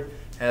board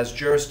has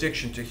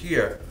jurisdiction to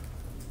hear,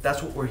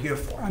 that's what we're here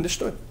for.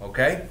 Understood.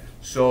 Okay?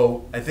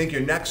 So I think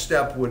your next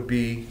step would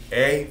be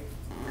A,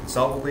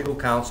 consult with legal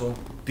counsel,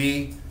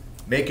 B,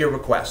 make your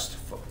request.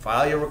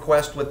 File your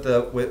request with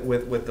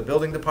the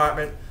building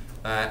department,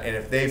 and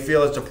if they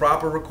feel it's a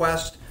proper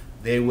request,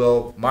 they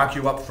will mark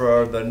you up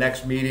for the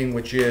next meeting,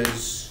 which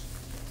is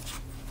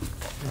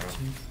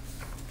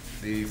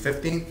the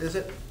 15th, is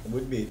it? It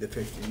would be the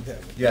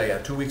 15th. Yeah,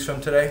 2 weeks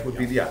from today would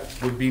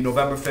be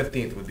November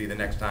 15th would be the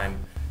next time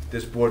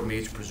this board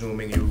meets,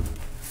 presuming you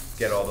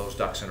get all those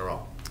ducks in a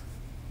row.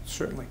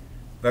 Certainly.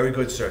 Very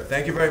good, sir.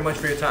 Thank you very much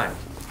for your time.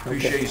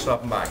 Appreciate you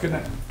stopping by. Good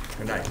night.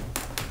 Good night.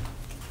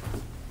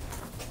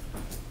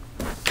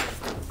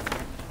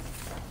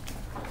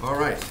 All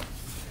right.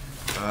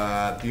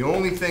 The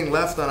only thing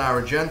left on our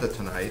agenda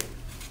tonight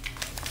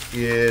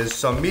is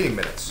some meeting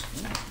minutes.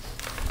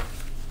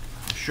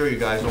 I'm sure you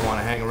guys don't want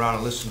to hang around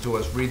and listen to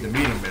us read the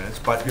meeting minutes,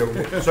 but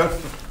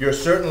you're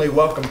certainly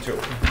welcome to.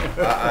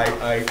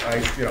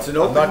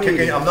 I'm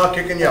not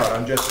kicking you out.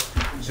 I'm just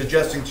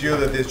suggesting to you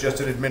that there's just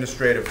an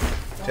administrative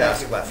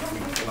task left.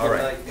 All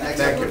right.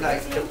 Thank you. Can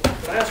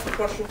I ask a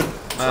question?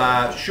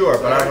 Sure,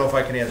 but I don't know if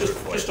I can answer it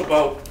for you. Just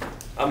about,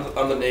 I'm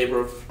the neighbor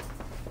of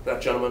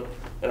that gentleman,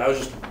 and I was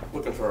just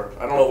looking for,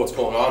 I don't know what's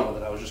going on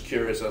with it. I was just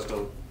curious as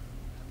to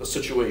the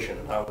situation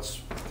and how it's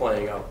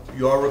playing out.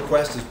 Your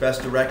request is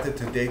best directed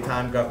to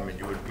daytime government.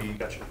 You would be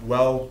Gotcha.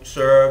 well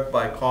served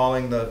by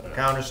calling the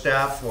counter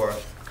staff or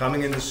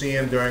coming in to see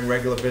him during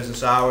regular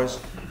business hours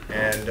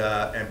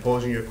and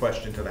posing your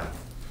question to them.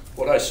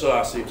 What I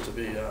saw seems to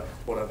be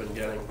what I've been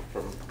getting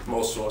from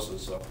most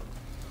sources, so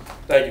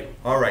thank you.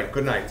 All right,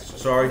 good night.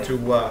 Sorry to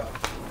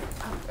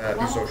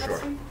be so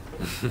short.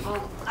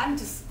 I'm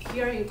just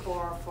hearing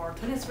for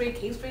 23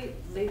 King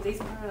Street, this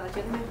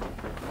gentleman.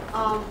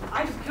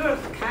 I'm just curious,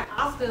 can I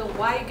ask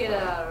why you get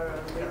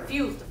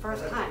refused the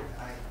first time?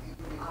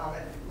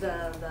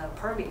 The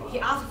permit. He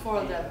asked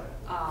for the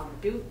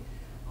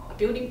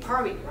building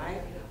permit,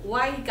 right?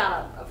 Why he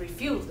got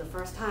refused the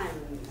first time,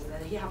 and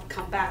then he have to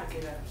come back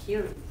and get a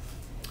hearing?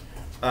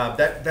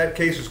 That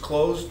case is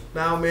closed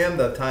now, ma'am.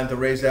 The time to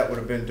raise that would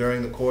have been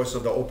during the course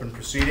of the open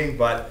proceeding,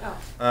 but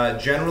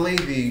generally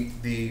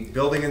the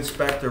building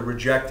inspector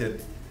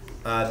rejected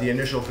the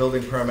initial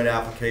building permit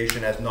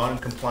application as not in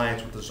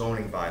compliance with the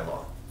zoning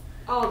bylaw.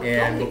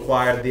 And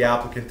required the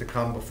applicant to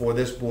come before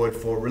this board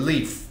for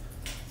relief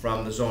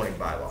from the zoning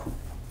bylaw.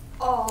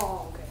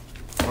 Oh,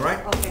 okay. All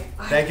right? Okay.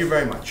 Thank you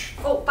very much.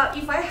 Oh, but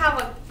if I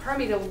have a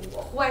permit,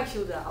 who I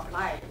should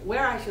apply?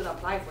 Where I should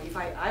apply for? If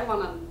I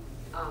want to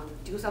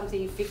do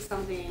something, fix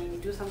something,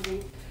 do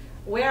something,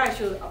 where I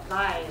should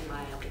apply in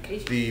my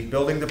application? The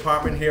building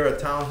department here at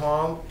Town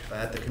Hall,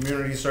 at the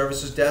community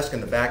services desk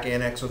in the back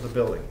annex of the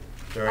building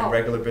during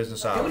regular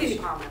business hours. Building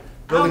department.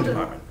 Building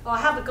department. Oh, I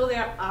have to go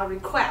there,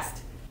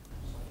 request.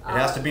 It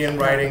has to be in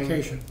writing.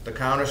 Application. The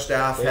counter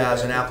staff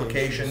has an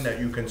application that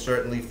you can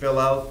certainly fill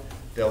out.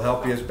 They'll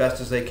help you as best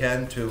as they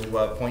can to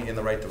point you in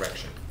the right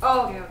direction.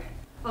 Oh, okay, okay.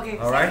 Okay,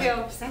 All right?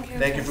 Thank you.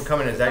 Thank you for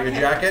coming in. Is that your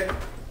jacket?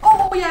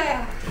 Oh,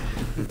 yeah.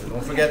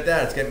 Don't forget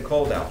that. It's getting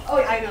cold out.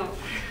 Oh, I know.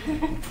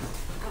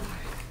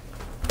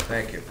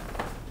 Thank you.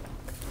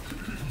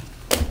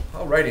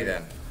 Alrighty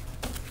then.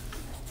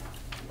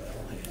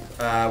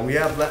 We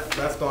have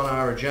left on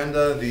our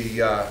agenda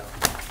the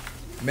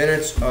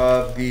minutes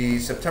of the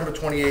September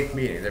 28th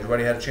meeting. Has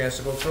everybody had a chance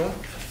to go through them?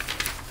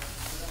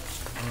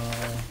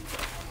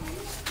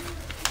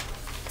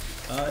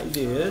 I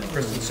did.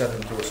 Kristen sent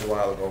them to us a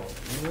while ago.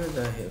 Where did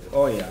I have?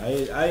 Oh yeah,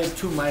 I have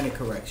two minor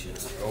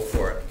corrections. Go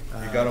for it.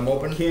 You got them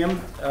open? Kim,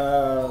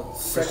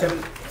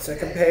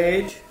 second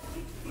page.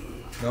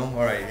 No?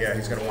 Alright, yeah,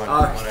 he's gonna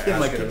want to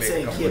Kim, I ask you to keep make a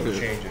saying couple of Kim.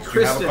 changes. Do you have a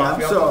Kristen, I'm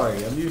copy of them?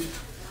 sorry. I'm used.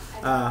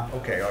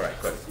 Okay,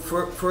 alright, good.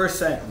 First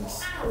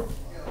sentence.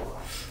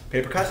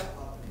 Paper cut?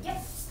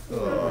 Yes.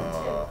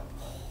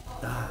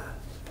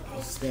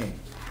 Sting.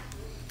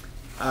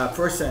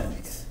 First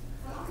sentence.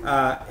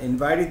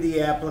 Invited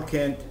the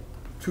applicant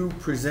to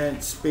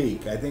present,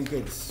 speak. I think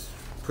it's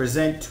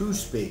present to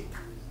speak.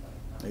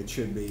 It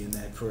should be in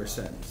that first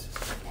sentence.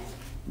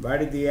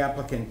 Invited the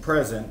applicant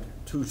present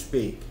to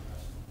speak.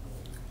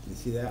 You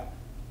see that?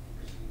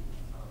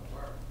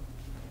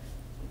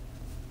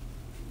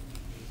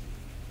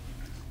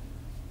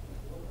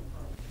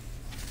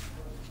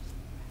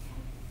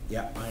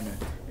 Yeah, I know.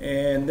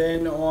 And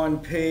then on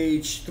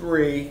page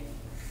 3,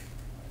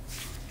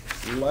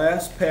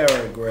 last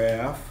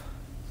paragraph,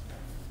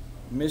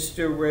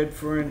 Mr.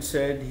 Redfern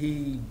said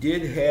he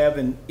did have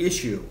an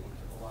issue,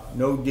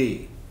 no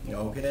D,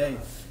 okay?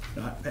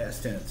 Not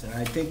past tense, and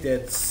I think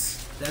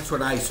that's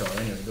what I saw,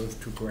 anyway, those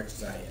two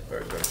corrections I had.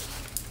 Very good.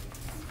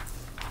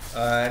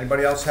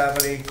 Anybody else have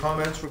any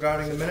comments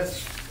regarding the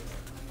minutes?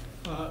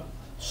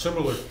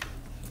 Similar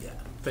Yeah,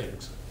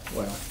 things.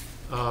 well,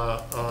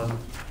 On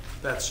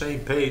that same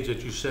page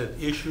that you said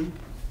issue,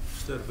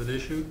 instead of an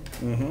issue,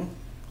 Mm-hmm.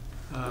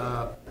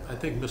 I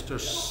think Mr.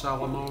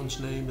 Salomon's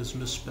name is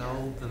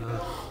misspelled in a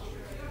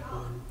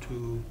 1,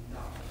 2,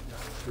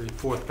 3,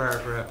 4th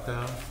paragraph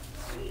down.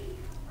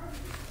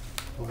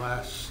 The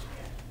last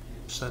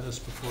sentence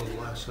before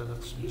the last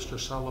sentence. Mr.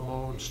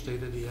 Salomon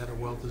stated he had a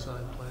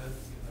well-designed plan.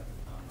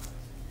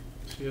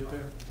 See it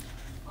there?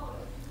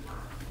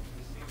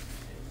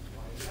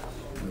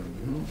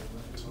 Mm-hmm.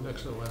 It's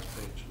next to the last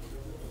page.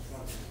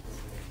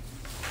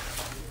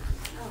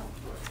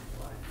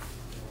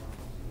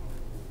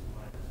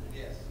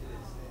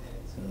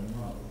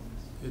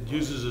 It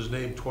uses his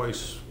name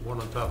twice, one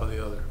on top of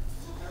the other.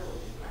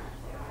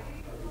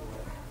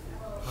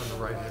 On the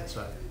right-hand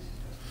side.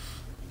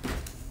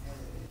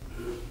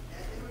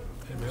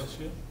 Anybody else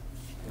see it?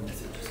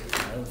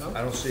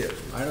 I don't see it.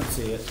 I don't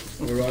see it.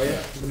 Where are you?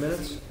 The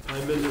minutes?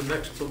 I'm in the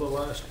next to the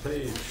last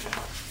page.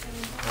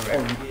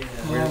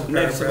 Oh,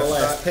 next to the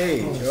last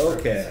page,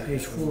 okay.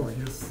 Page 4,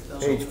 yes.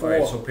 Page All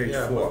right, so 4. page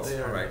Yeah, 4. but they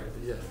are- All right.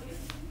 yeah.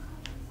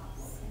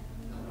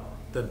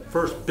 The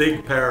first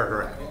big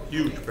paragraph,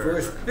 huge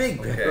paragraph. First big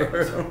Okay.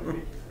 paragraph.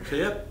 See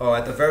it? Oh,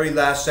 at the very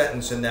last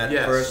sentence in that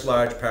Yes. first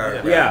large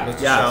paragraph. Yeah,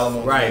 Mr. yeah,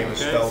 Salomon's right. name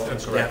is Okay, spelled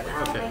that's incorrectly.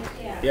 correct.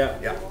 Okay. Yeah.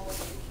 Yeah.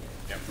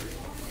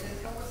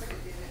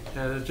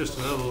 And there's just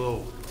another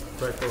little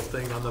typo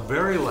thing on the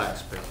very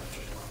last page.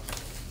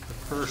 The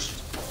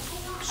first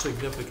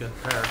significant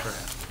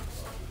paragraph.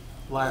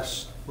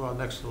 Well,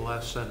 next to the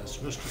last sentence.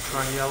 Mr.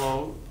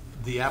 Carniello,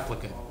 the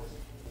applicant,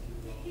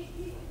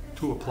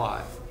 to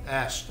apply,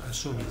 asked, I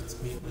assume you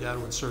got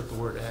to insert the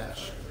word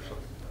asked or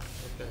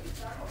something. Okay.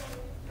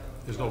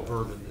 There's no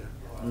verb in there.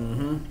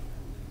 Mm-hmm.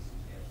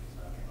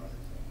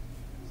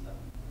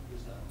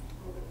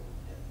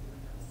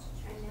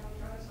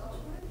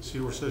 See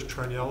where it says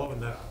Carniello in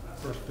that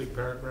first big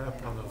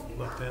paragraph on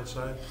the left-hand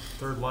side?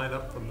 Third line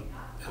up from the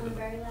On the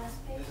very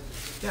last page?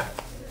 Yeah.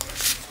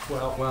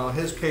 Well, Well,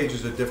 his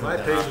pages are my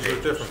different than our pages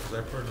are different because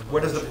I printed them.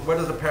 What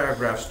does the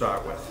paragraph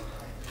start with?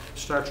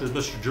 Starts with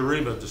Mr.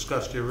 Jarima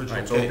discussed the All original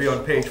right, so it'll be case.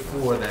 on page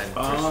 4 then, Kristen.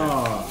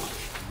 Ah,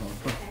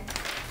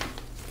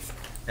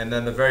 And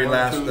then the very One,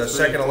 last, two, the three,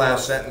 second to four.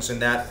 last sentence in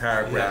that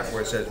paragraph Yes.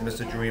 where it says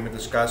Mr. Jarima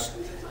discussed,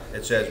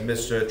 it says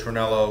Mr.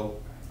 Trinello,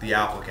 the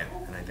applicant.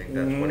 And I think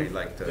that's what he'd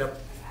like to.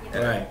 Yep,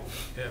 right.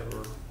 yeah,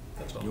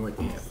 that's all. You went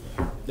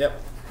there.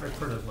 Yep. I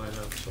printed mine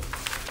up, so.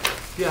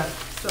 Yeah,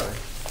 sorry.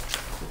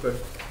 Good.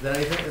 Is that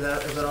anything? Is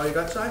that all you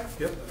got, Si?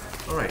 Yep.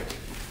 All right.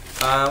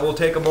 We'll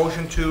take a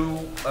motion to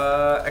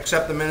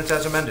accept the minutes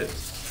as amended.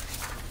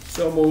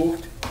 So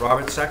moved.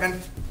 Robert,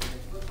 second?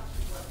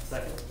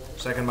 Second.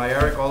 Second by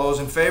Eric. All those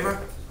in favor?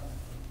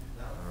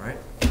 All right.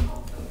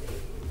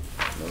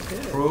 Okay.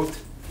 Approved.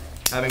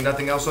 Having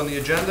nothing else on the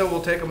agenda,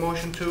 we'll take a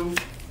motion to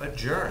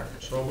adjourn.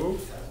 So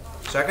moved.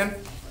 Second?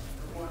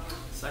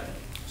 Second.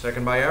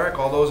 Second by Eric.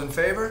 All those in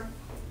favor?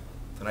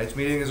 Tonight's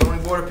meeting of the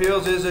Zoning Board of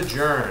Appeals is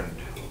adjourned.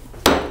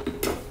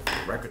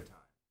 Record.